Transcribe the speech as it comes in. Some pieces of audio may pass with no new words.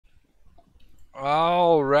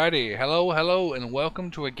Alrighty, hello, and welcome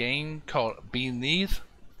to a game called Beneath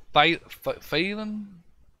Faelin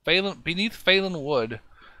Wood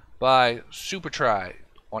by Supertry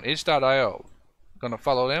on itch.io. Gonna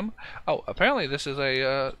follow them. Oh, apparently this is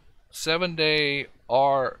a 7-day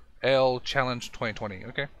RL Challenge 2020.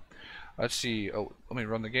 Okay, let's see. Oh, let me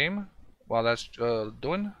run the game while that's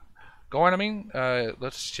going.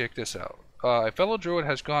 Let's check this out. A fellow druid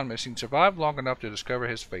has gone missing. Survived long enough to discover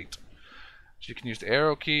his fate. So you can use the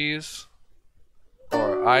arrow keys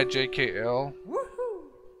or IJKL.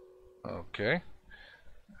 Okay.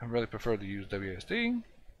 I really prefer to use WSD.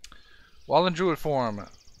 While in druid form,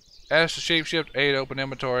 S to shapeshift, A to open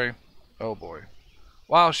inventory. Oh boy.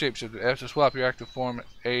 While shapeshift, F to swap your active form,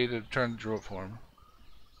 A to turn to druid form.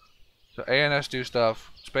 So A and S do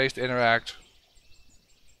stuff, space to interact.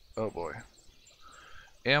 Oh boy.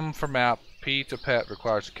 M for map, P to pet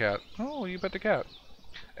requires a cat. Oh, you pet the cat.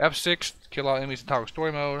 F6, kill all enemies in toggle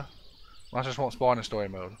story mode. Monsters won't spawn in story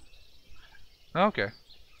mode. Okay.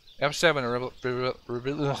 F7,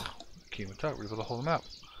 can't even talk, reveal the whole map.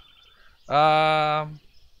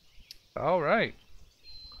 Alright.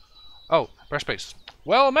 Oh, press space.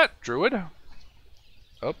 Well met, Druid.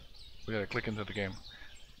 Oh, we gotta click into the game.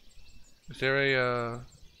 Is there a,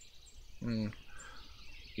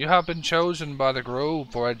 You have been chosen by the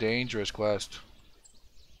Grove for a dangerous quest.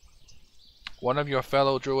 One of your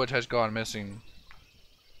fellow druids has gone missing.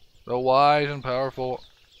 The wise and powerful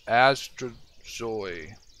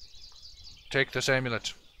Astrozoi. Take this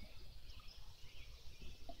amulet.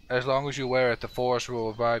 As long as you wear it, the forest will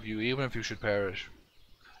revive you, even if you should perish.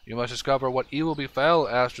 You must discover what evil befell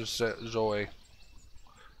Astrozoi.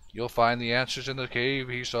 You'll find the answers in the cave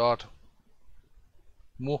he sought.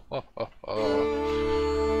 Oh,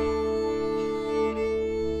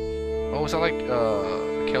 is that like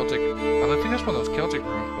Celtic? I think that's one of those Celtic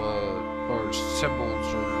or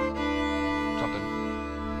symbols or something.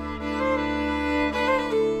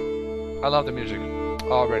 I love the music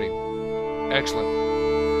already. Excellent.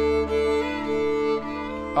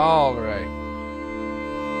 Alright.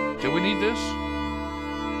 Do we need this?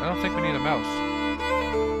 I don't think we need a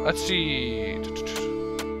mouse. Let's see.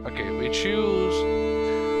 Okay, we choose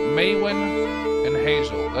Maywin and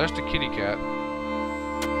Hazel. That's the kitty cat.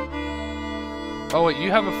 Oh wait,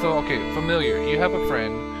 you have a familiar. You have a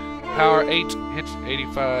friend. Power 8 hits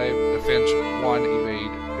 85. Defense 1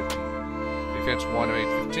 evade 15. Defense 1 evade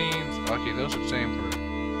 15. Okay, those are the same for.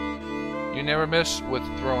 You never miss with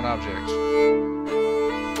thrown objects.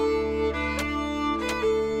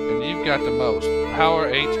 And you've got the most. Power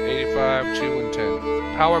 8, 85, 2, and 10.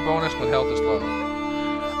 Power bonus when health is low.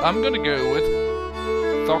 I'm gonna go with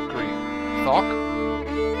Thokri.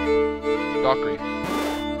 Thokri.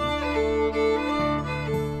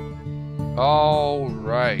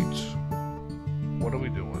 Alright. What are we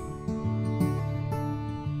doing?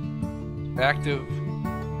 Active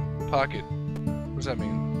pocket. What does that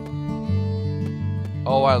mean?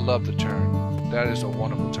 Oh, I love the turn. That is a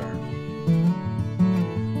wonderful turn.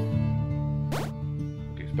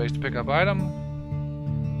 Okay, space to pick up item.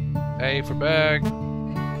 A for bag.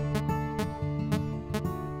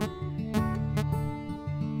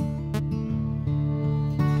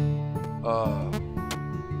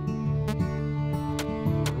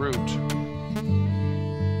 Root.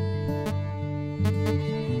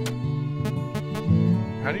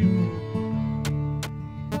 How do you...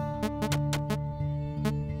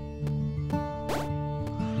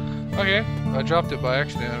 Okay, I dropped it by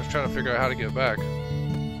accident. I was trying to figure out how to get it back.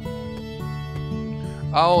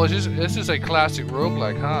 Oh, this is a classic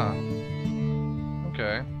roguelike, huh?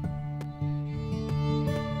 Okay.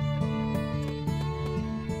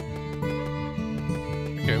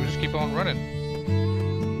 Okay, we just keep on running.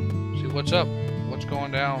 What's up? What's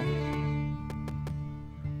going down?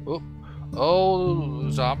 Oh,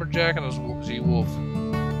 Zomberjack and a Z-Wolf.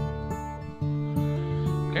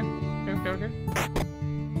 Okay.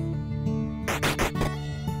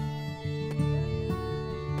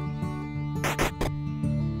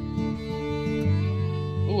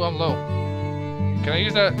 Ooh, I'm low. Can I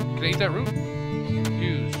use that? Can I use that root?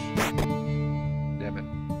 Use. Damn it.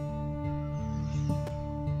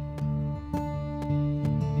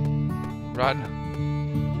 Run.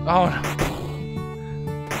 Oh no.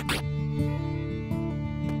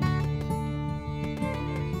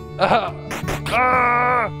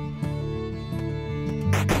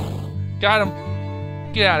 Got him.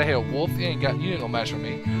 Get out of here, wolf. You ain't gonna mess with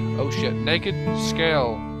me. Oh shit. Naked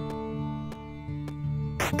scale.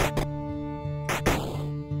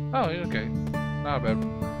 Oh, okay. Not bad.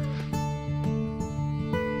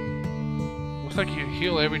 Looks like you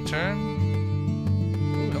heal every turn.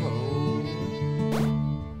 Ooh, hello.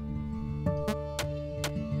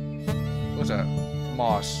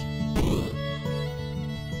 moss.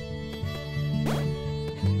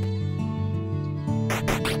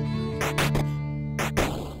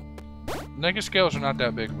 Naked scales are not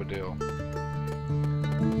that big of a deal.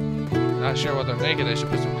 Not sure whether they're naked, they should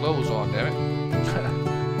put some clothes on, damn it.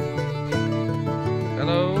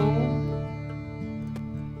 Hello?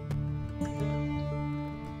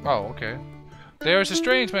 Oh, okay. There's a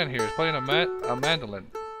strange man here. He's playing a mandolin.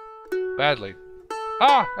 Badly.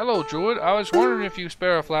 Ah! Hello, Druid. I was wondering if you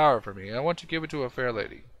spare a flower for me. I want to give it to a fair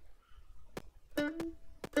lady.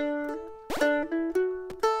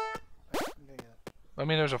 I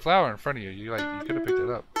mean, there's a flower in front of you. You could have picked it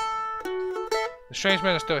up. The strange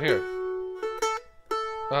man is still here.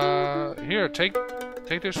 Here, take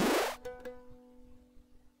this.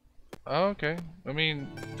 Oh, okay. I mean,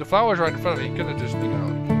 the flower's right in front of you. He could have just, you know,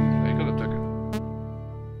 he could have took it.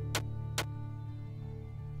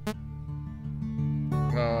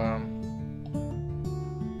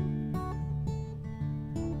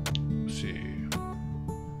 Let's see.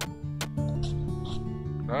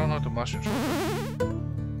 I don't know what the mushrooms are.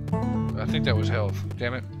 I think that was health.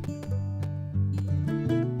 Damn it.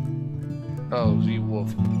 Oh, Z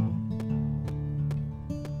Wolf.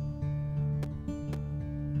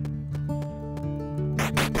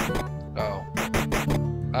 Oh.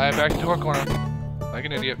 I'm back into our corner. Like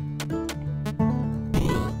an idiot.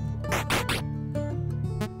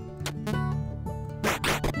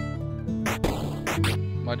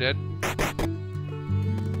 Am I dead?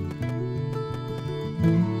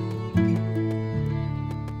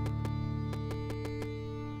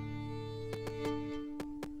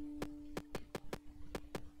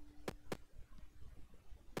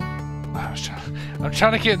 I'm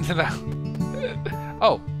trying to get into that.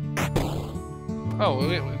 Oh. Oh,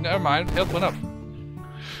 never mind. Health went up.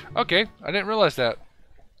 Okay, I didn't realize that.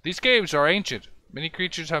 These caves are ancient. Many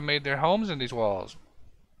creatures have made their homes in these walls.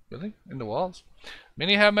 Really? In the walls?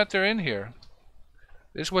 Many have met their end here.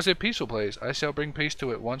 This was a peaceful place. I shall bring peace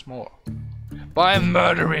to it once more. By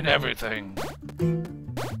murdering everything.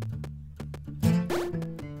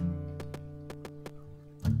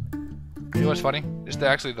 You know what's funny? This is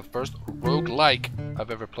actually the first roguelike I've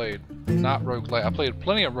ever played. Not roguelike. I played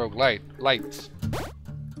plenty of roguelites,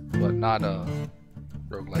 but not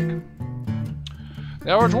roguelike.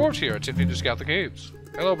 There are dwarves here attempting to scout the caves.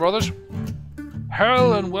 Hello, brothers.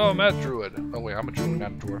 Hail and well met, Druid. Oh wait, I'm a Druid,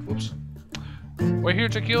 not a dwarf. Whoops. We're here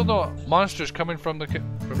to kill the monsters coming from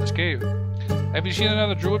this cave. Have you seen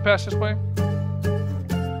another Druid pass this way?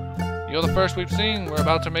 You're the first we've seen. We're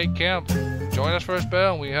about to make camp. Join us for a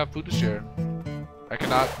spell, and we have food to share. I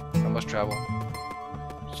cannot. I must travel.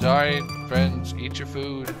 Sorry, friends. Eat your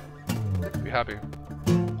food. Be happy.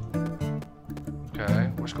 Okay,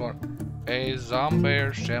 what's going on? A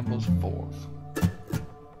zombie shambles forth.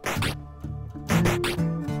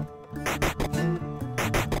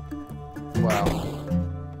 Wow.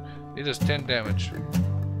 He does 10 damage.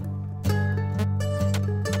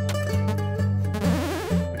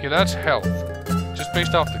 Okay, that's health. Just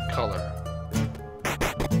based off the color.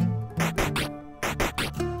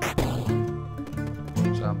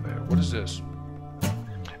 What is this?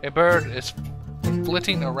 A bird is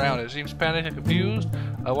flitting around. It seems panicked and confused.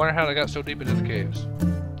 I wonder how they got so deep into the caves.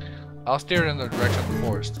 I'll steer it in the direction of the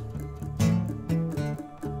forest.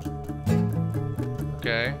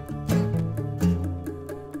 Okay.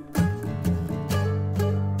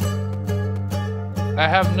 I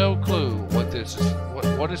have no clue what this is.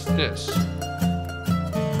 What is this?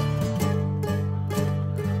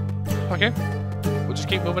 Okay. We'll just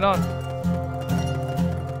keep moving on.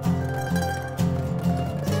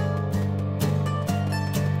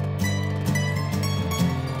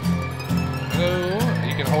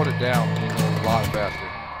 You can hold it down a lot faster.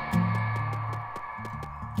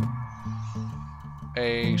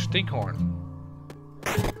 A stinkhorn.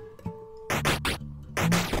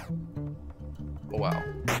 Oh wow.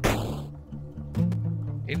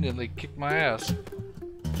 He nearly kicked my ass.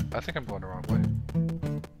 I think I'm going the wrong way.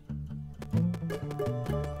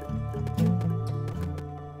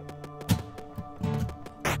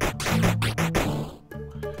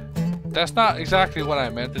 That's not exactly what I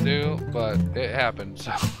meant to do, but it happened,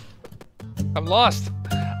 so... I'm lost!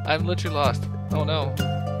 I'm literally lost. Oh no.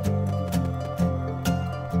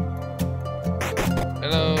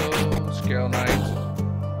 Hello, Scale Knight.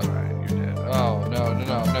 Alright, you're dead. Oh, no,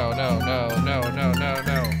 no, no, no, no, no, no, no, no,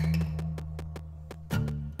 no.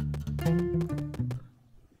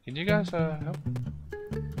 Can you guys, help?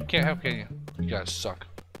 You can't help, can you? You guys suck.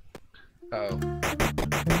 Uh-oh.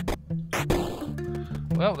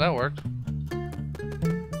 Well, that worked.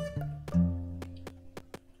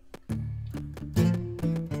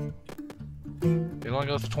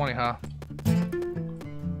 only goes to 20, huh?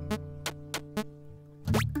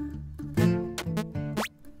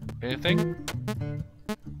 Anything?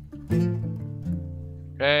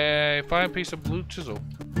 A fine piece of blue chisel.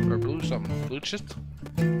 Or blue something. Blue chist?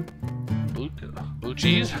 Blue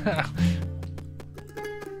cheese?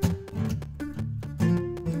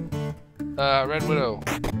 Red Widow.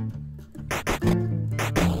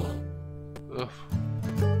 Ugh.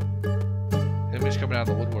 Enemies coming out of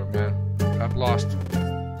the woodwork, man. I'm lost.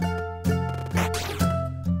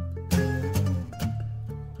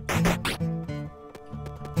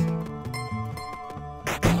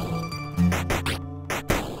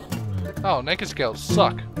 Oh, naked scales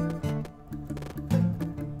suck.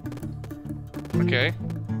 Okay.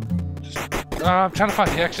 I'm trying to find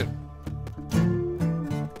the exit.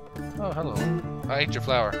 Oh, hello. I ate your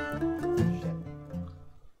flower.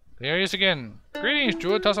 There he is again. Greetings,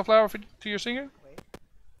 Druid. Toss a flower to your singer?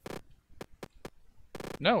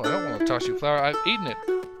 No, I don't want to toss you a flower. I've eaten it.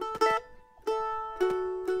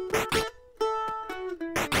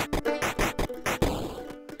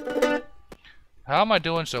 How am I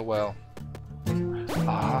doing so well?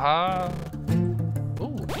 Ah.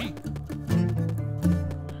 Ooh, key.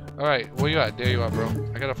 Alright, where you at? There you are, bro.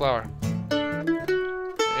 I got a flower.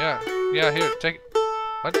 Yeah, here, take it.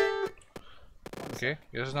 What? Okay,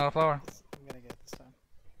 this is not a flower. I'm gonna get this time.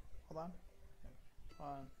 Hold on.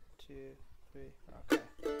 1, 2, 3. Okay.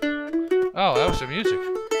 Oh, that was the music.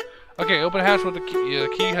 Okay, open hatch with the key. The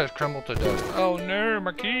key has crumbled to dust. Oh no,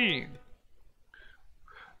 my key!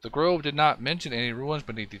 The grove did not mention any ruins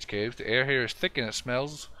beneath these caves. The air here is thick and it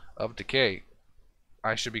smells of decay.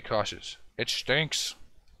 I should be cautious. It stinks.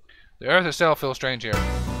 The earth itself feels strange here.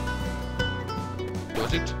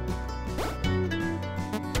 Does it?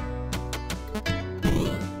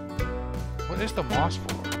 What is the moss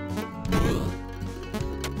for?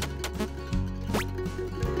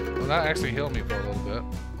 Well, that actually healed me for a little bit.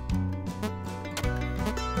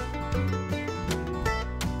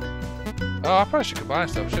 Oh, I probably should combine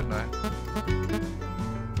stuff, shouldn't I?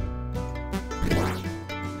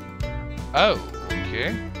 Oh,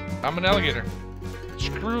 okay. I'm an alligator.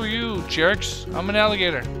 Screw you, jerks. I'm an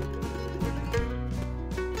alligator.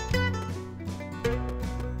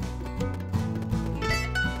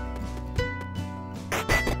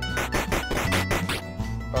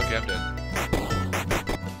 Okay, I'm dead.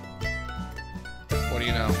 What do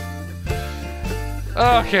you know?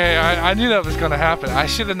 Okay, I knew that was going to happen. I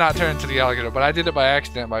should have not turned to the alligator, but I did it by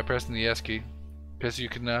accident by pressing the S key. Because you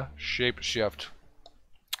can shape shift.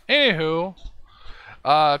 Anywho,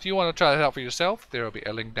 if you want to try that out for yourself, there will be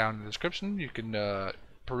a link down in the description. You can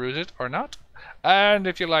peruse it or not. And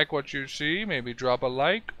if you like what you see, maybe drop a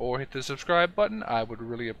like or hit the subscribe button. I would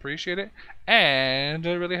really appreciate it. And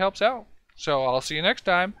it really helps out. So I'll see you next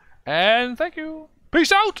time. And thank you.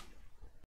 Peace out!